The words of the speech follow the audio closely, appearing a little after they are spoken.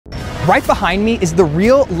right behind me is the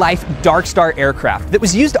real-life Darkstar aircraft that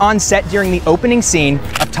was used on set during the opening scene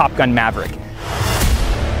of Top Gun Maverick.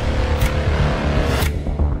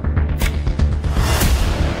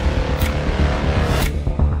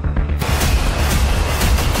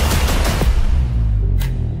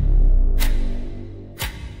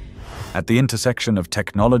 At the intersection of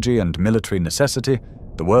technology and military necessity,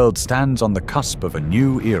 the world stands on the cusp of a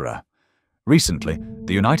new era. Recently,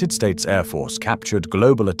 the United States Air Force captured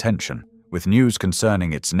global attention with news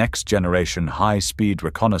concerning its next-generation high-speed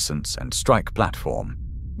reconnaissance and strike platform,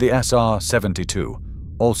 the SR-72,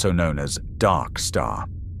 also known as Darkstar.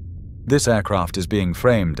 This aircraft is being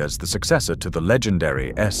framed as the successor to the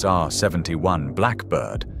legendary SR-71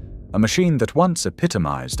 Blackbird, a machine that once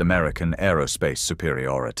epitomized American aerospace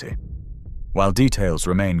superiority. While details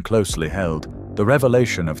remain closely held, the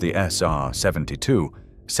revelation of the SR-72,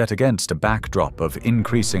 set against a backdrop of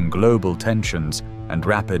increasing global tensions and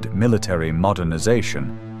rapid military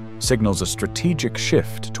modernization, signals a strategic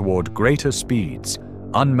shift toward greater speeds,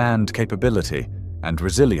 unmanned capability, and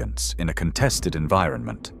resilience in a contested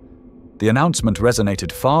environment. The announcement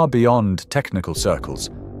resonated far beyond technical circles,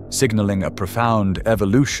 signaling a profound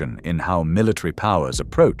evolution in how military powers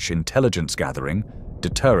approach intelligence gathering,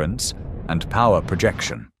 deterrence, and power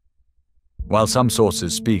projection. While some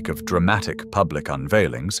sources speak of dramatic public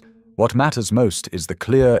unveilings, what matters most is the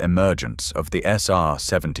clear emergence of the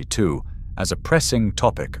SR-72 as a pressing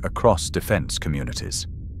topic across defense communities.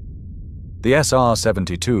 The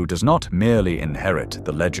SR-72 does not merely inherit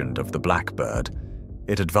the legend of the Blackbird.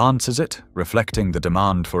 It advances it, reflecting the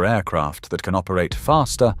demand for aircraft that can operate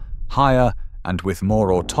faster, higher, and with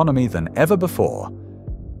more autonomy than ever before.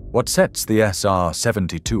 What sets the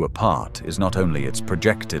SR-72 apart is not only its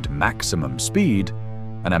projected maximum speed,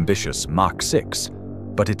 an ambitious Mach 6,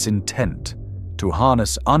 but its intent to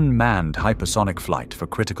harness unmanned hypersonic flight for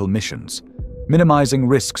critical missions, minimizing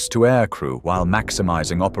risks to aircrew while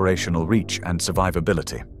maximizing operational reach and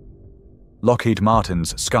survivability. Lockheed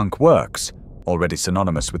Martin's Skunk Works, already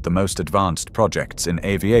synonymous with the most advanced projects in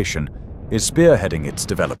aviation, is spearheading its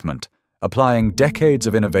development, applying decades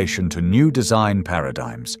of innovation to new design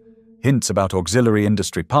paradigms. Hints about auxiliary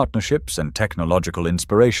industry partnerships and technological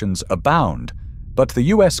inspirations abound, but the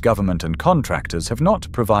US government and contractors have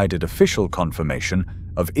not provided official confirmation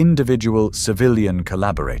of individual civilian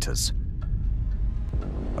collaborators.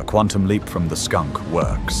 A quantum leap from the Skunk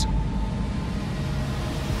Works.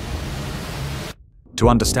 To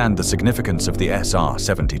understand the significance of the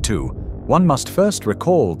SR-72, one must first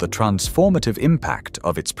recall the transformative impact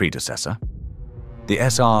of its predecessor. The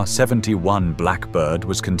SR-71 Blackbird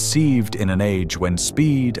was conceived in an age when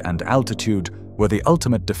speed and altitude were the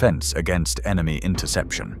ultimate defense against enemy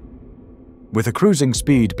interception. With a cruising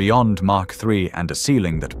speed beyond Mach 3 and a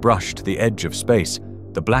ceiling that brushed the edge of space,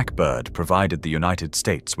 the Blackbird provided the United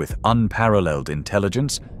States with unparalleled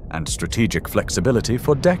intelligence and strategic flexibility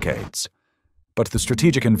for decades. But the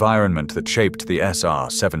strategic environment that shaped the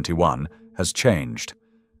SR-71 has changed.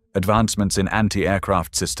 Advancements in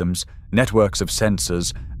anti-aircraft systems, networks of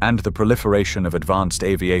sensors, and the proliferation of advanced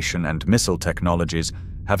aviation and missile technologies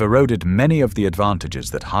have eroded many of the advantages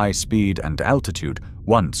that high speed and altitude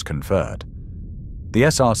once conferred. The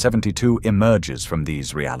SR-72 emerges from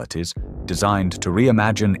these realities, designed to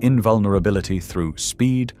reimagine invulnerability through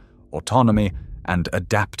speed, autonomy, and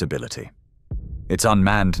adaptability. Its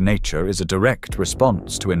unmanned nature is a direct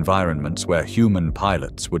response to environments where human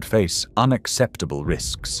pilots would face unacceptable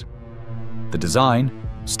risks. The design,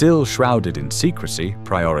 still shrouded in secrecy,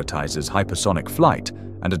 prioritizes hypersonic flight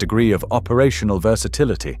and a degree of operational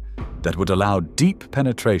versatility that would allow deep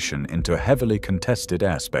penetration into heavily contested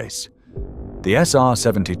airspace. The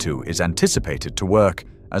SR-72 is anticipated to work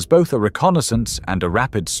as both a reconnaissance and a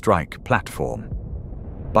rapid strike platform.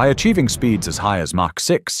 By achieving speeds as high as Mach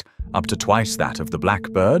 6, up to twice that of the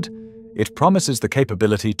Blackbird, it promises the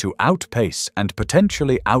capability to outpace and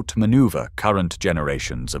potentially outmaneuver current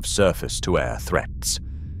generations of surface-to-air threats.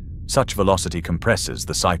 Such velocity compresses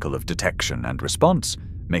the cycle of detection and response,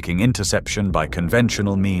 making interception by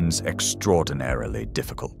conventional means extraordinarily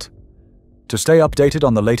difficult. To stay updated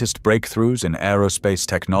on the latest breakthroughs in aerospace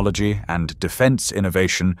technology and defense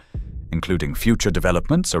innovation, including future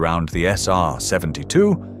developments around the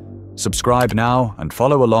SR-72, subscribe now and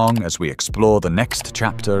follow along as we explore the next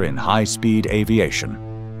chapter in high-speed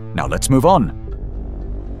aviation. Now let's move on.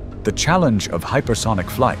 The challenge of hypersonic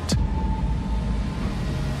flight.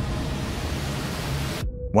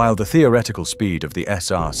 While the theoretical speed of the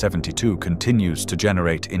SR-72 continues to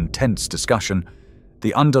generate intense discussion,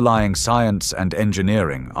 the underlying science and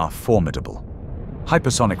engineering are formidable.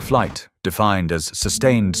 Hypersonic flight, defined as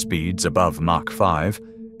sustained speeds above Mach 5,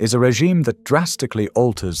 is a regime that drastically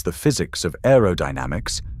alters the physics of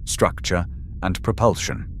aerodynamics, structure, and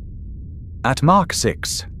propulsion. At Mach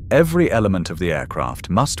 6, every element of the aircraft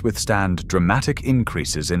must withstand dramatic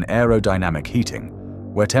increases in aerodynamic heating,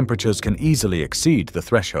 where temperatures can easily exceed the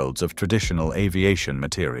thresholds of traditional aviation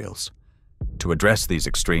materials. To address these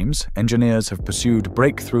extremes, engineers have pursued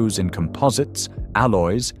breakthroughs in composites,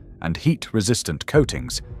 alloys, and heat-resistant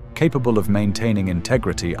coatings capable of maintaining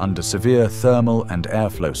integrity under severe thermal and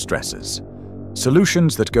airflow stresses.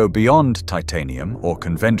 Solutions that go beyond titanium or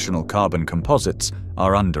conventional carbon composites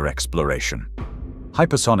are under exploration.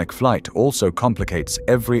 Hypersonic flight also complicates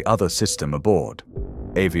every other system aboard.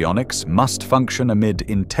 Avionics must function amid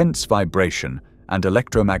intense vibration and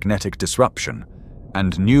electromagnetic disruption,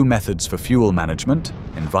 and new methods for fuel management,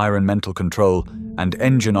 environmental control, and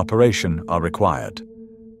engine operation are required.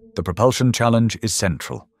 The propulsion challenge is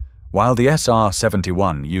central. While the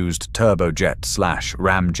SR-71 used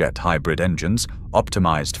turbojet/ramjet hybrid engines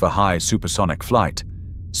optimized for high supersonic flight,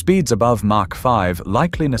 speeds above Mach 5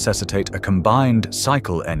 likely necessitate a combined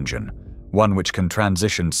cycle engine, one which can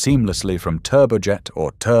transition seamlessly from turbojet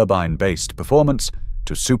or turbine-based performance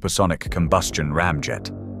to supersonic combustion ramjet,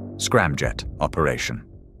 scramjet operation.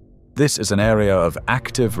 This is an area of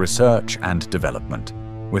active research and development,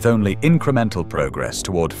 with only incremental progress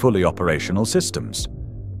toward fully operational systems.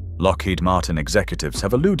 Lockheed Martin executives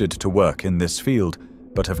have alluded to work in this field,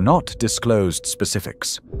 but have not disclosed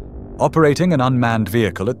specifics. Operating an unmanned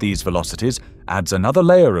vehicle at these velocities adds another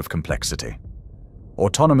layer of complexity.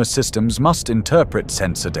 Autonomous systems must interpret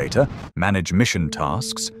sensor data, manage mission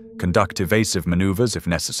tasks, conduct evasive maneuvers if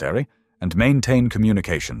necessary, and maintain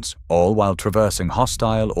communications, all while traversing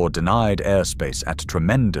hostile or denied airspace at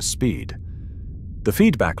tremendous speed. The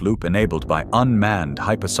feedback loop enabled by unmanned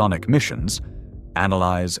hypersonic missions,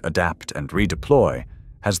 analyze, adapt, and redeploy,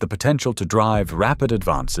 has the potential to drive rapid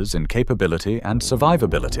advances in capability and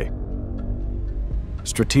survivability.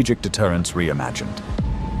 Strategic Deterrence Reimagined.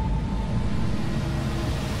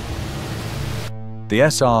 The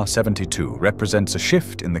SR-72 represents a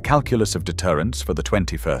shift in the calculus of deterrence for the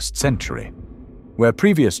 21st century. Where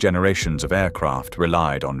previous generations of aircraft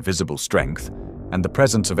relied on visible strength and the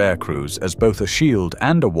presence of aircrews as both a shield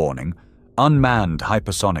and a warning, unmanned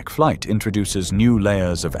hypersonic flight introduces new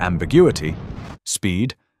layers of ambiguity,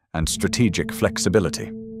 speed, and strategic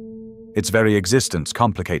flexibility. Its very existence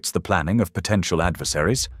complicates the planning of potential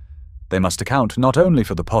adversaries. They must account not only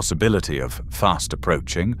for the possibility of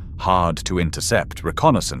fast-approaching, hard-to-intercept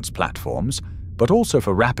reconnaissance platforms, but also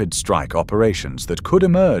for rapid strike operations that could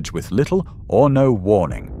emerge with little or no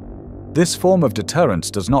warning. This form of deterrence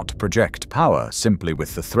does not project power simply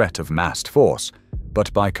with the threat of massed force,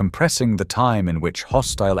 but by compressing the time in which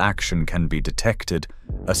hostile action can be detected,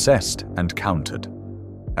 assessed, and countered.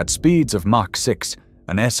 At speeds of Mach 6,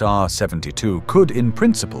 an SR-72 could, in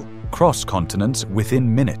principle, cross continents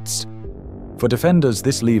within minutes. For defenders,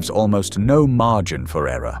 this leaves almost no margin for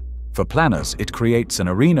error. For planners, it creates an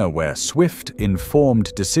arena where swift,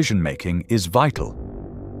 informed decision-making is vital.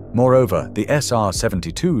 Moreover, the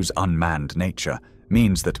SR-72's unmanned nature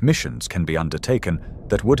means that missions can be undertaken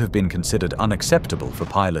that would have been considered unacceptable for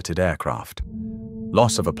piloted aircraft.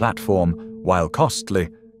 Loss of a platform, while costly,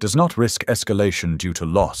 does not risk escalation due to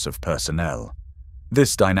loss of personnel.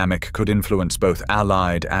 This dynamic could influence both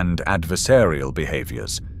allied and adversarial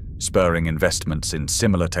behaviors, spurring investments in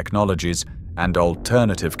similar technologies and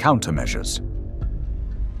alternative countermeasures.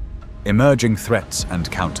 Emerging threats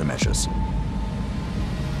and countermeasures.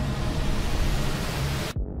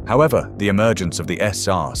 However, the emergence of the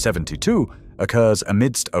SR-72 occurs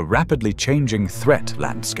amidst a rapidly changing threat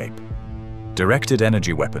landscape. Directed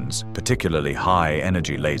energy weapons, particularly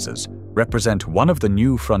high-energy lasers, represent one of the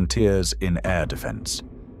new frontiers in air defense.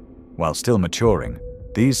 While still maturing,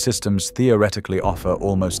 these systems theoretically offer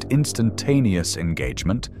almost instantaneous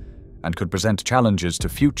engagement and could present challenges to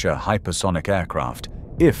future hypersonic aircraft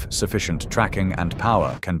if sufficient tracking and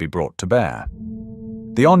power can be brought to bear.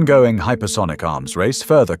 The ongoing hypersonic arms race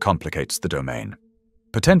further complicates the domain.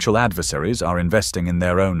 Potential adversaries are investing in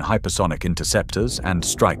their own hypersonic interceptors and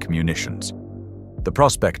strike munitions. The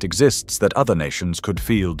prospect exists that other nations could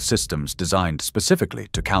field systems designed specifically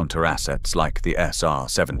to counter assets like the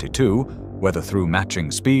SR-72, whether through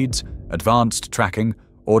matching speeds, advanced tracking,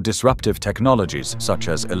 or disruptive technologies such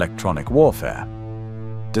as electronic warfare.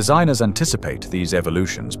 Designers anticipate these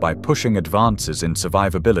evolutions by pushing advances in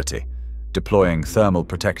survivability, deploying thermal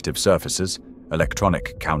protective surfaces,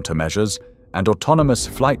 electronic countermeasures, and autonomous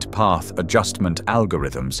flight path adjustment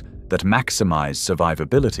algorithms that maximize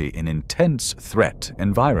survivability in intense threat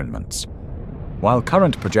environments. While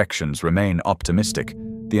current projections remain optimistic,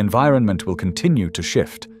 the environment will continue to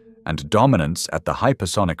shift, and dominance at the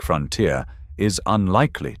hypersonic frontier is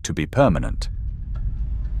unlikely to be permanent.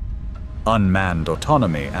 Unmanned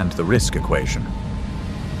autonomy and the risk equation.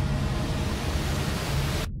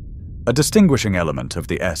 A distinguishing element of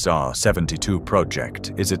the SR-72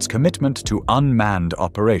 project is its commitment to unmanned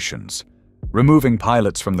operations. Removing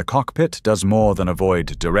pilots from the cockpit does more than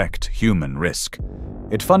avoid direct human risk.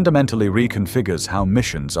 It fundamentally reconfigures how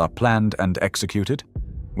missions are planned and executed.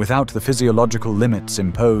 Without the physiological limits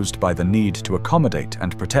imposed by the need to accommodate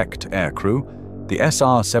and protect aircrew, the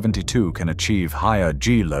SR-72 can achieve higher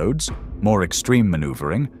G-loads, more extreme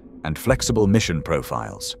maneuvering, and flexible mission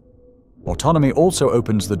profiles. Autonomy also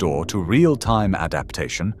opens the door to real-time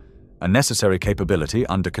adaptation, a necessary capability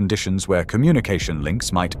under conditions where communication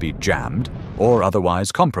links might be jammed or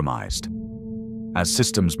otherwise compromised. As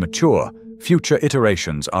systems mature, future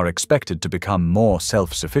iterations are expected to become more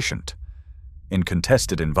self-sufficient. In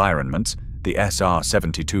contested environments, the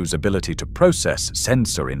SR-72's ability to process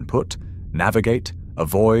sensor input, navigate,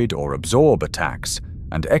 avoid or absorb attacks,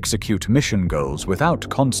 and execute mission goals without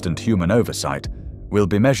constant human oversight will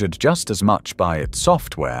be measured just as much by its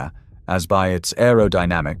software as by its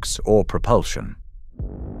aerodynamics or propulsion.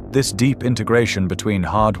 This deep integration between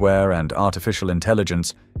hardware and artificial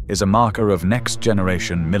intelligence is a marker of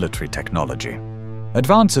next-generation military technology.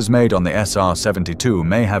 Advances made on the SR-72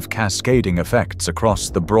 may have cascading effects across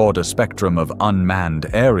the broader spectrum of unmanned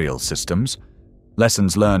aerial systems.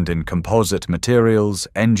 Lessons learned in composite materials,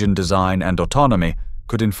 engine design, and autonomy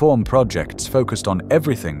could inform projects focused on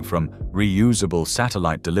everything from reusable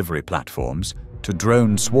satellite delivery platforms to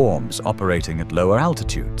drone swarms operating at lower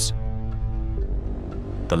altitudes.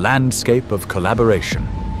 The landscape of collaboration.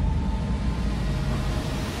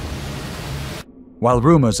 While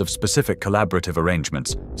rumors of specific collaborative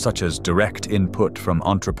arrangements, such as direct input from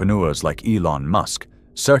entrepreneurs like Elon Musk,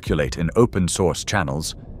 circulate in open-source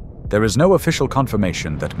channels, there is no official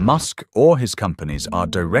confirmation that Musk or his companies are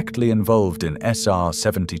directly involved in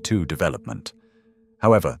SR-72 development.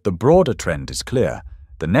 However, the broader trend is clear.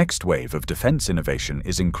 The next wave of defense innovation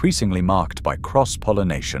is increasingly marked by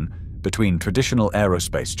cross-pollination between traditional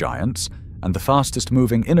aerospace giants and the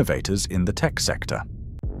fastest-moving innovators in the tech sector.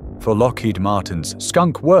 For Lockheed Martin's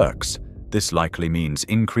Skunk Works, this likely means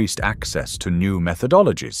increased access to new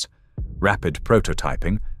methodologies, rapid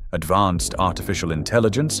prototyping, advanced artificial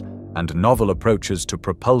intelligence, and novel approaches to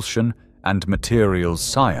propulsion and materials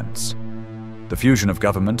science. The fusion of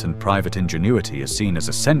government and private ingenuity is seen as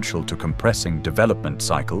essential to compressing development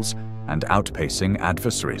cycles and outpacing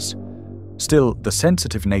adversaries. Still, the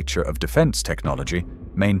sensitive nature of defense technology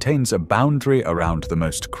maintains a boundary around the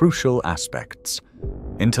most crucial aspects.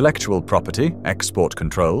 Intellectual property, export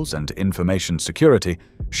controls, and information security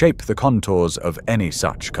shape the contours of any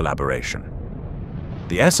such collaboration.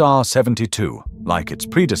 The SR-72, like its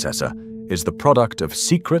predecessor, is the product of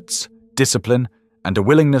secrets, discipline, and a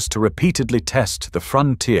willingness to repeatedly test the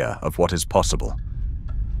frontier of what is possible.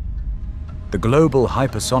 The global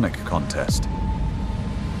hypersonic contest.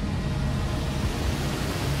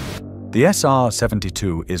 The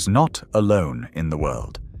SR-72 is not alone in the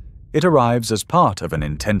world. It arrives as part of an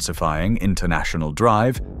intensifying international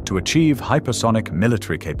drive to achieve hypersonic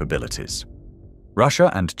military capabilities.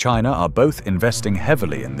 Russia and China are both investing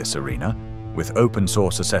heavily in this arena, with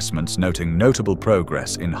open-source assessments noting notable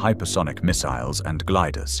progress in hypersonic missiles and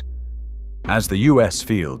gliders. As the US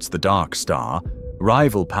fields the Darkstar,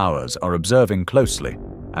 rival powers are observing closely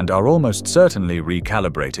and are almost certainly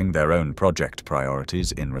recalibrating their own project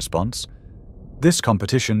priorities in response. This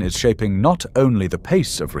competition is shaping not only the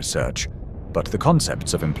pace of research, but the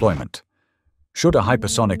concepts of employment. Should a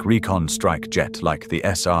hypersonic recon strike jet like the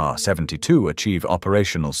SR-72 achieve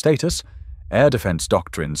operational status, air defense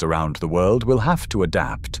doctrines around the world will have to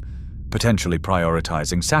adapt, potentially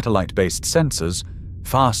prioritizing satellite-based sensors,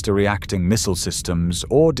 faster reacting missile systems,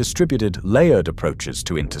 or distributed layered approaches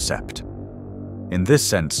to intercept. In this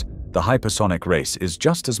sense, the hypersonic race is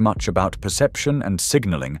just as much about perception and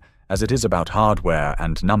signaling as it is about hardware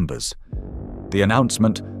and numbers. The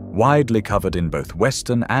announcement, widely covered in both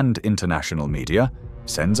Western and international media,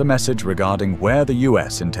 sends a message regarding where the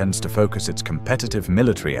US intends to focus its competitive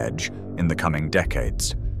military edge in the coming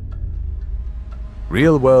decades.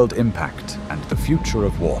 Real-world impact and the future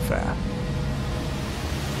of warfare.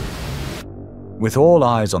 With all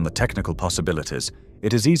eyes on the technical possibilities,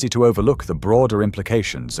 it is easy to overlook the broader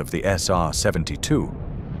implications of the SR-72.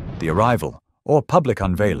 The arrival, or public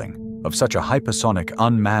unveiling, of such a hypersonic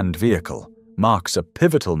unmanned vehicle marks a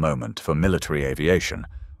pivotal moment for military aviation,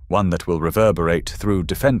 one that will reverberate through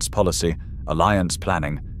defense policy, alliance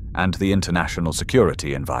planning, and the international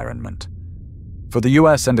security environment. For the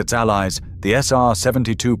US and its allies, the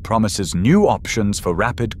SR-72 promises new options for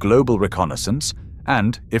rapid global reconnaissance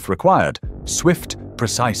and, if required, swift,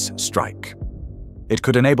 precise strike. It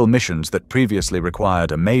could enable missions that previously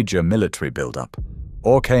required a major military buildup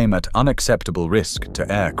or came at unacceptable risk to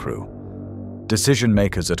aircrew.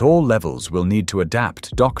 Decision-makers at all levels will need to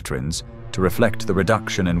adapt doctrines to reflect the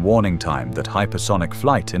reduction in warning time that hypersonic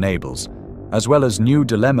flight enables, as well as new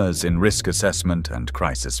dilemmas in risk assessment and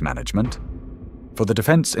crisis management. For the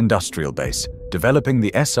defense industrial base, developing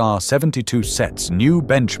the SR-72 sets new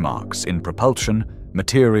benchmarks in propulsion,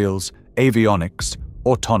 materials, avionics,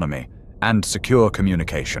 autonomy, and secure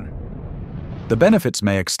communication. The benefits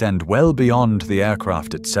may extend well beyond the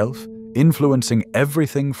aircraft itself, influencing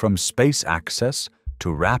everything from space access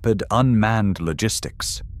to rapid unmanned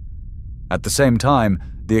logistics. At the same time,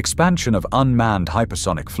 the expansion of unmanned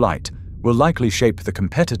hypersonic flight will likely shape the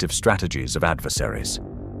competitive strategies of adversaries.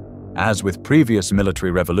 As with previous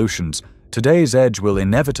military revolutions, today's edge will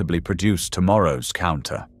inevitably produce tomorrow's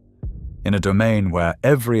counter. In a domain where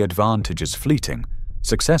every advantage is fleeting,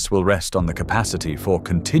 success will rest on the capacity for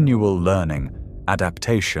continual learning,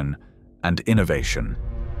 adaptation, and innovation.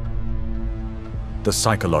 The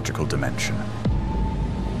psychological dimension.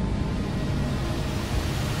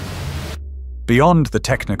 Beyond the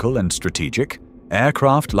technical and strategic,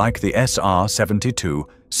 aircraft like the SR-72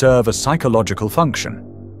 serve a psychological function.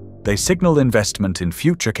 They signal investment in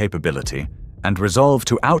future capability and resolve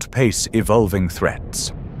to outpace evolving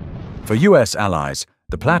threats. For US allies,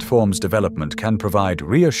 the platform's development can provide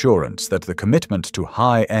reassurance that the commitment to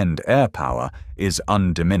high-end air power is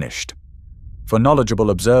undiminished. For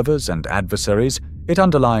knowledgeable observers and adversaries, it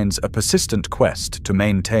underlines a persistent quest to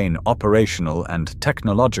maintain operational and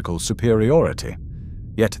technological superiority.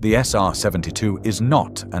 Yet the SR-72 is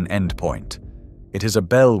not an endpoint. It is a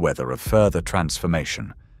bellwether of further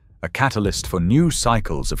transformation, a catalyst for new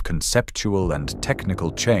cycles of conceptual and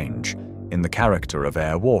technical change in the character of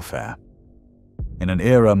air warfare. In an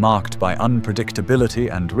era marked by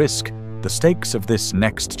unpredictability and risk, the stakes of this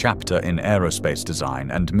next chapter in aerospace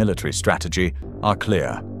design and military strategy are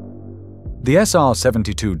clear. The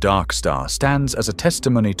SR-72 Darkstar stands as a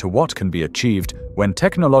testimony to what can be achieved when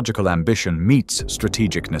technological ambition meets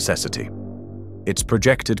strategic necessity. Its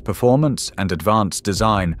projected performance and advanced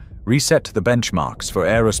design reset the benchmarks for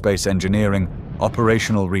aerospace engineering,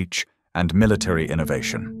 operational reach, and military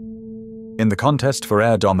innovation. In the contest for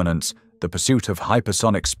air dominance, the pursuit of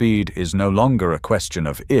hypersonic speed is no longer a question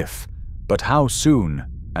of if, but how soon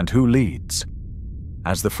and who leads.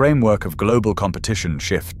 As the framework of global competition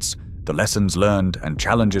shifts, the lessons learned and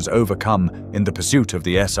challenges overcome in the pursuit of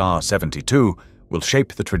the SR-72 will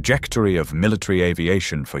shape the trajectory of military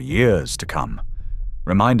aviation for years to come,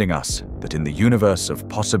 reminding us that in the universe of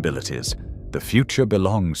possibilities, the future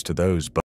belongs to those